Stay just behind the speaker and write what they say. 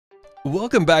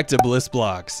Welcome back to Bliss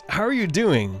Blocks. How are you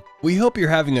doing? We hope you're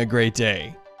having a great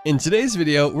day. In today's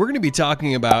video, we're going to be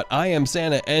talking about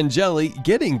IamSanna and Jelly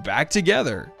getting back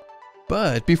together.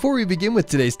 But before we begin with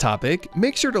today's topic,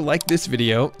 make sure to like this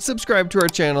video, subscribe to our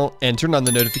channel, and turn on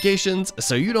the notifications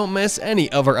so you don't miss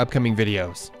any of our upcoming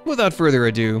videos. Without further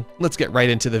ado, let's get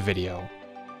right into the video.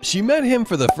 She met him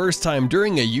for the first time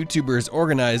during a YouTuber's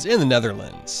organized in the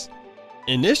Netherlands.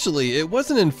 Initially, it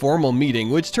was an informal meeting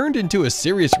which turned into a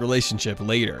serious relationship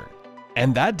later.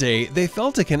 And that day, they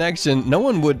felt a connection no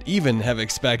one would even have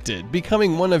expected,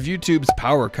 becoming one of YouTube's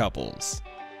power couples.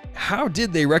 How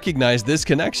did they recognize this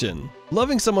connection?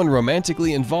 Loving someone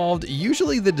romantically involved,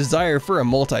 usually the desire for a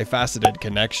multifaceted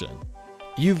connection.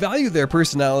 You value their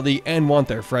personality and want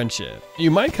their friendship. You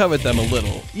might covet them a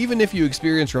little, even if you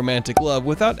experience romantic love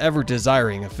without ever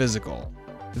desiring a physical.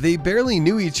 They barely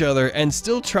knew each other and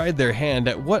still tried their hand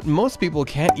at what most people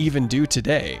can't even do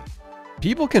today.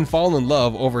 People can fall in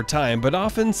love over time, but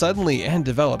often suddenly and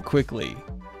develop quickly.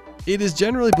 It is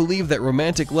generally believed that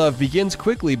romantic love begins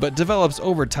quickly but develops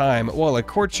over time, while a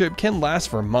courtship can last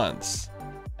for months.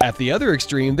 At the other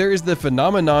extreme, there is the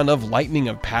phenomenon of lightning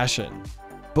of passion.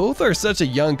 Both are such a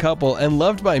young couple and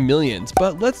loved by millions,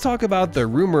 but let's talk about the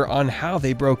rumor on how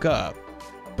they broke up.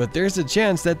 But there's a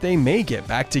chance that they may get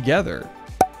back together.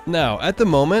 Now, at the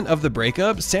moment of the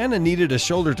breakup, Sanna needed a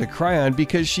shoulder to cry on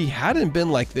because she hadn't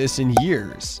been like this in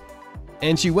years.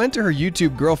 And she went to her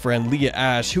YouTube girlfriend Leah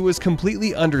Ash, who was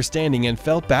completely understanding and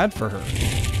felt bad for her.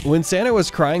 When Sanna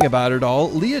was crying about it all,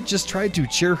 Leah just tried to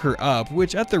cheer her up,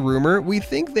 which at the rumor, we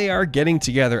think they are getting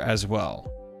together as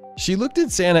well. She looked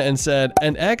at Sanna and said,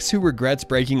 "An ex who regrets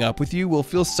breaking up with you will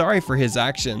feel sorry for his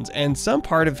actions, and some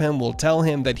part of him will tell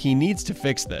him that he needs to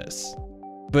fix this.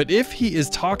 But if he is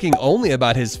talking only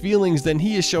about his feelings, then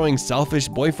he is showing selfish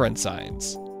boyfriend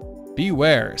signs.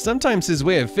 Beware, sometimes his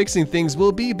way of fixing things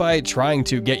will be by trying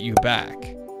to get you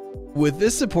back." With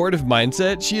this supportive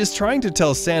mindset, she is trying to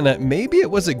tell Sanna maybe it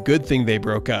was a good thing they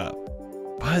broke up.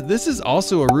 But this is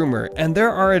also a rumor, and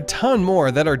there are a ton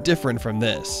more that are different from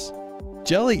this.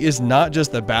 Jelly is not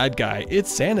just the bad guy,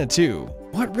 it's Sanna too.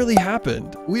 What really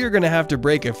happened? We are going to have to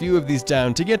break a few of these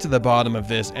down to get to the bottom of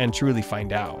this and truly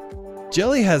find out.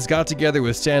 Jelly has got together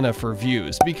with Sanna for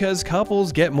views because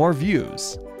couples get more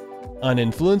views. An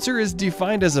influencer is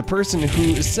defined as a person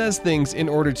who says things in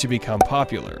order to become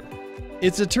popular.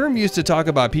 It's a term used to talk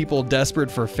about people desperate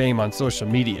for fame on social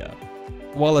media.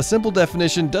 While a simple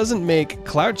definition doesn't make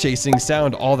clout chasing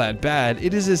sound all that bad,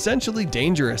 it is essentially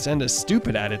dangerous and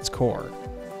stupid at its core.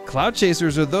 Clout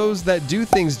chasers, or those that do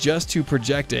things just to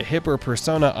project a hipper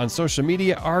persona on social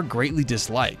media, are greatly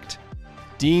disliked.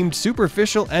 Deemed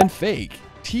superficial and fake,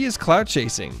 he is clout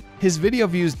chasing. His video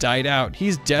views died out,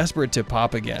 he's desperate to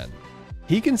pop again.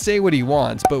 He can say what he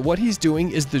wants, but what he's doing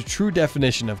is the true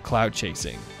definition of clout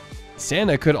chasing.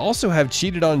 Sanna could also have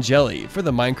cheated on Jelly for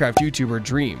the Minecraft YouTuber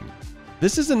Dream.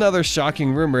 This is another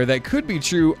shocking rumor that could be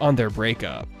true on their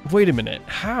breakup. Wait a minute,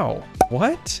 how?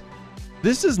 What?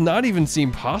 This does not even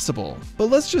seem possible,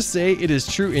 but let's just say it is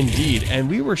true indeed, and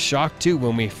we were shocked too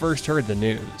when we first heard the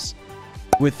news.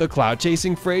 With the clout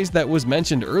chasing phrase that was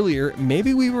mentioned earlier,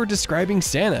 maybe we were describing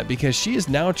Sanna because she is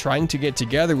now trying to get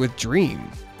together with Dream.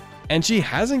 And she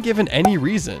hasn't given any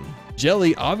reason.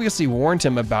 Jelly obviously warned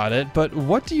him about it, but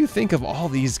what do you think of all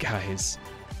these guys?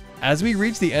 As we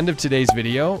reach the end of today's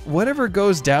video, whatever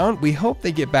goes down, we hope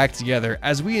they get back together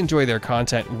as we enjoy their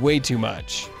content way too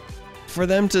much. For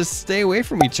them to stay away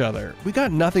from each other, we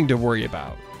got nothing to worry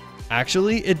about.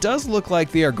 Actually, it does look like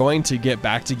they are going to get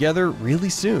back together really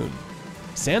soon.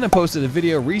 Sanna posted a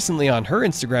video recently on her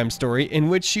Instagram story in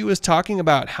which she was talking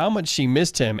about how much she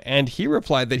missed him, and he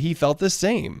replied that he felt the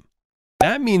same.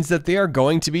 That means that they are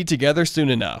going to be together soon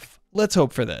enough. Let's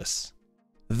hope for this.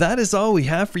 That is all we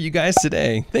have for you guys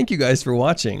today. Thank you guys for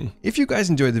watching. If you guys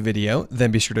enjoyed the video,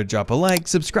 then be sure to drop a like,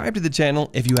 subscribe to the channel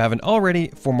if you haven't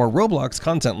already for more Roblox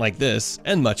content like this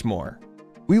and much more.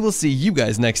 We will see you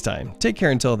guys next time. Take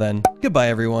care until then. Goodbye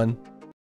everyone.